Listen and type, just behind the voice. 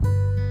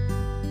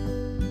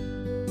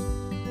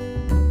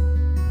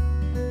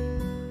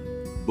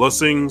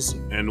Blessings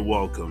and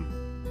welcome.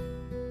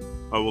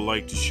 I would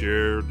like to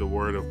share the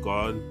Word of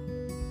God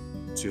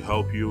to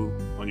help you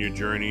on your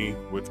journey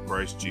with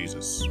Christ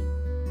Jesus.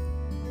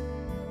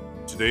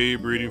 Today,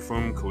 reading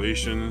from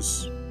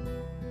Galatians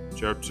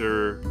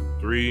chapter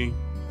 3,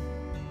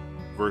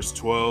 verse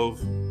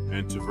 12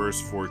 and to verse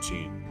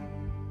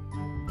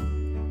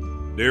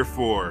 14.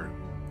 Therefore,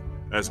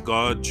 as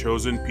God's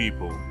chosen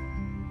people,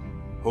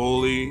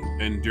 holy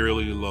and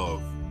dearly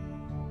loved,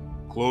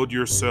 clothe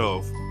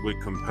yourself with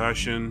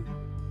compassion,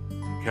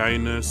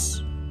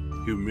 kindness,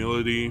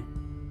 humility,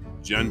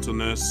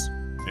 gentleness,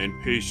 and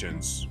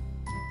patience.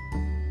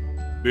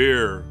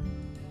 Bear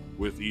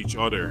with each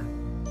other,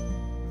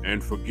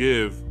 and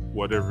forgive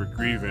whatever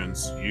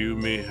grievance you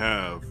may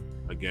have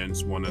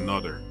against one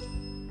another.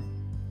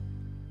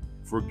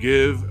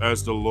 Forgive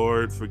as the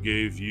Lord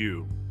forgave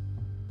you.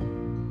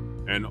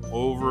 And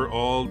over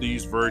all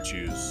these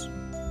virtues,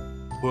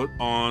 put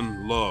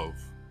on love,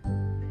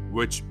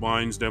 which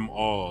binds them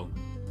all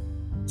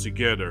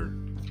together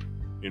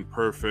in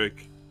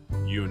perfect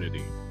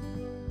unity.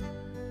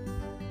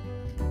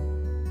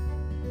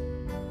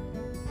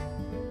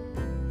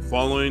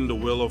 Following the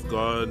will of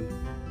God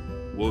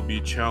will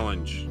be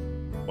challenged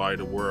by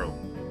the world.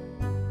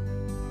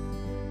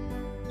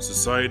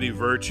 Society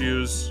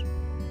virtues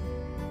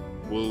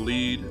will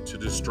lead to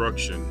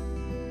destruction,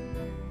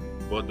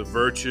 but the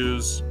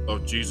virtues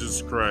of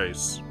Jesus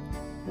Christ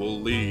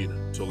will lead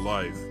to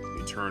life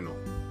eternal.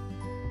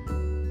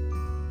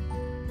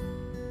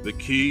 The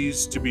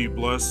keys to be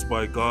blessed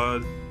by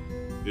God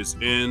is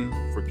in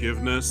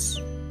forgiveness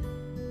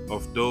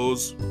of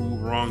those who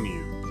wrong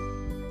you.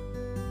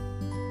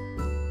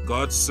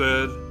 God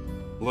said,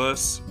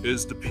 "Blessed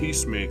is the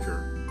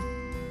peacemaker."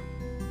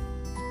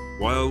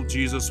 While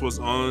Jesus was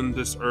on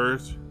this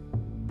earth,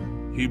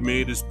 he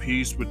made his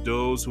peace with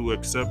those who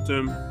accept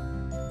him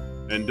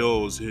and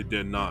those who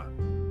did not.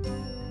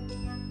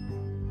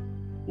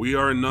 We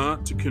are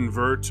not to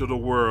convert to the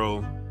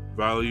world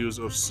values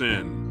of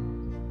sin,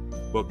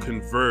 but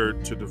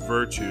convert to the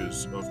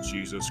virtues of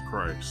Jesus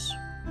Christ.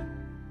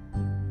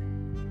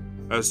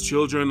 As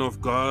children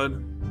of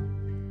God,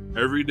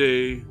 every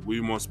day we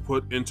must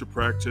put into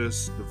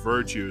practice the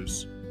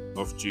virtues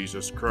of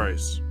Jesus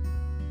Christ.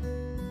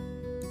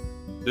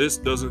 This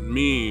doesn't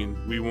mean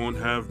we won't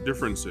have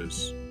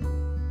differences,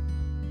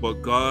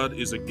 but God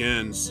is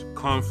against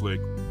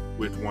conflict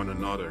with one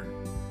another.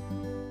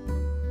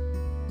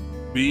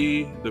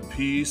 Be the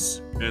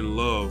peace and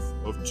love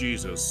of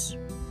Jesus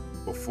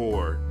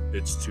before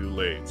it's too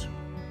late.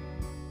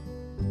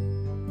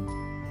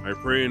 I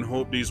pray and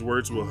hope these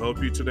words will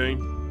help you today.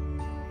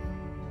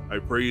 I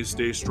pray you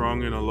stay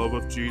strong in the love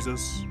of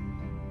Jesus.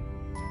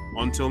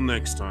 Until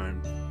next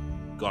time,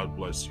 God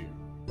bless you.